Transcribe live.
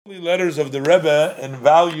Letters of the Rebbe in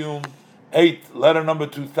volume 8, letter number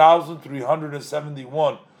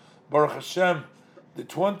 2371. Baruch Hashem, the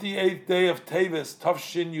 28th day of Teves,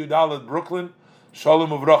 Tafshin Yudalet, Brooklyn, Shalom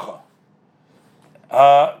Uvracha.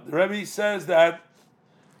 The Rebbe says that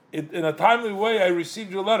in a timely way I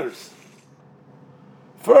received your letters.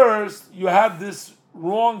 First, you had this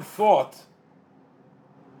wrong thought,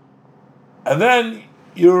 and then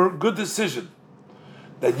your good decision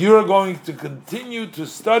that you're going to continue to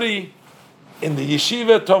study in the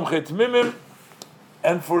yeshiva Tomchet Mimim,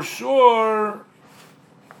 and for sure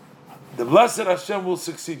the blessed Hashem will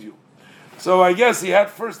succeed you. So I guess he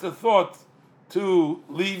had first the thought to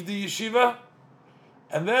leave the yeshiva,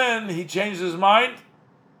 and then he changed his mind,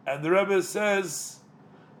 and the Rebbe says,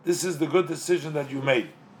 this is the good decision that you made.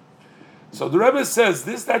 So the Rebbe says,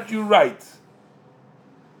 this that you write,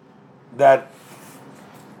 that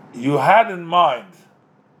you had in mind,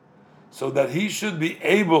 so that he should be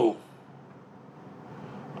able,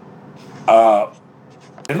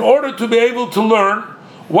 in order to be able to learn,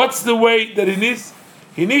 what's the way that he needs?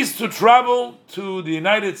 He needs to travel to the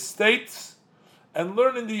United States and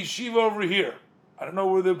learn in the yeshiva over here. I don't know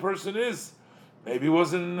where the person is. Maybe he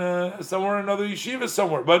was in somewhere, another yeshiva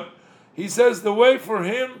somewhere. But he says the way for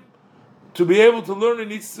him to be able to learn, he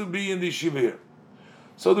needs to be in the yeshiva here.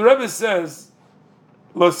 So the Rebbe says,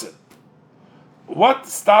 listen, what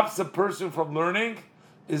stops a person from learning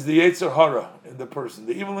is the Yetzer Horah in the person,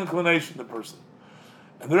 the evil inclination in the person.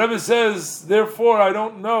 And the Rebbe says, therefore, I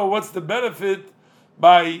don't know what's the benefit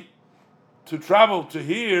to travel to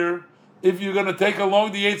here if you're going to take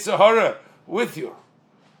along the Yetzer Horah with you.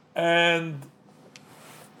 And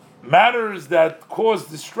matters that cause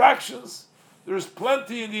distractions, there's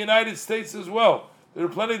plenty in the United States as well. There are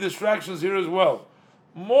plenty of distractions here as well.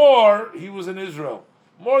 More, he was in Israel,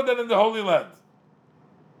 more than in the Holy Land.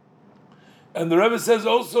 And the Rebbe says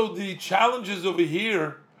also the challenges over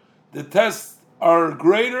here, the tests are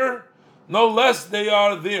greater, no less they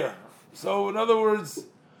are there. So in other words,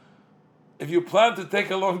 if you plan to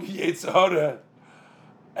take along the Yetzer Horah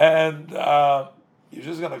and you're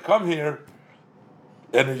just going to come here,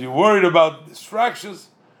 and if you're worried about distractions,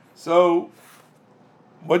 so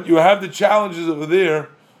when you have the challenges over there,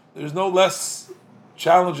 there's no less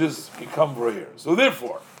challenges can come over here. So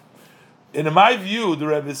therefore, in my view, the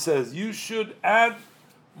Rebbe says, you should add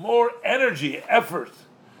more energy, effort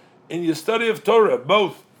in your study of Torah,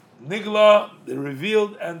 both Nigla, the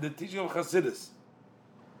revealed, and the teaching of Chassidus.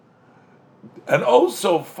 And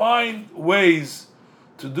also find ways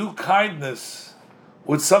to do kindness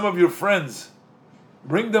with some of your friends.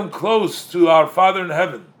 Bring them close to our Father in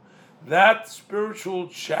heaven. That spiritual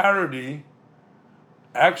charity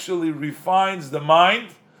actually refines the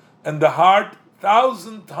mind and the heart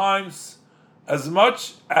 1,000 times as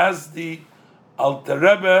much as the Alter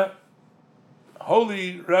Rebbe,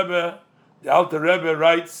 Holy Rebbe, the Alter Rebbe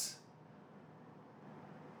writes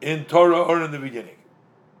in Torah or in the beginning.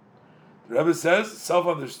 The Rebbe says,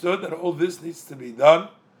 self-understood, that all this needs to be done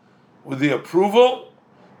with the approval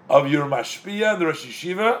of your Mashpia, the Rosh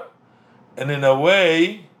Yeshiva, and in a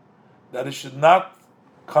way that it should not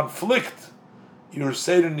conflict your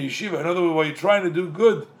Seder in the Yeshiva. In other words, while you're trying to do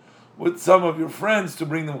good with some of your friends to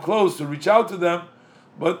bring them close, to reach out to them,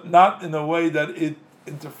 but not in a way that it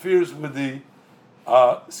interferes with the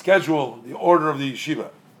schedule, the order of the yeshiva.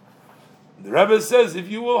 The Rebbe says, if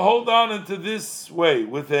you will hold on into this way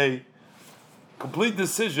with a complete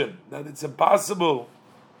decision that it's impossible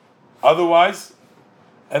otherwise,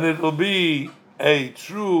 and it will be a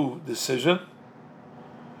true decision.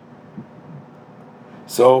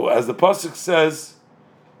 So, as the pasuk says,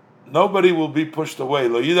 nobody will be pushed away.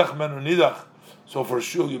 Lo yidach menu nidach. So for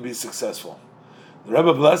sure you'll be successful. The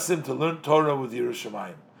Rebbe blessed him to learn Torah with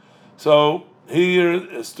Yerushalayim. So here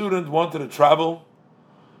a student wanted to travel.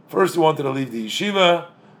 First he wanted to leave the yeshiva,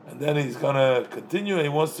 and then he's going to continue, and he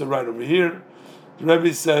wants to write over here. The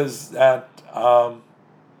Rebbe says that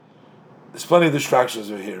there's plenty of distractions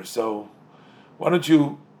over here. So why don't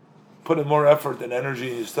you put in more effort and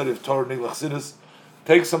energy in your study of Torah and Chassidus?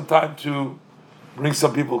 Take some time to bring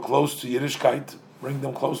some people close to Yiddishkeit, bring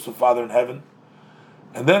them close to Father in heaven,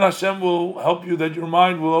 and then Hashem will help you that your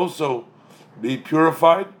mind will also be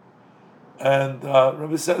purified. And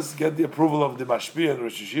Rebbe says, get the approval of the Mashpia and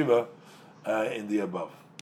Rosh Yeshiva in the above.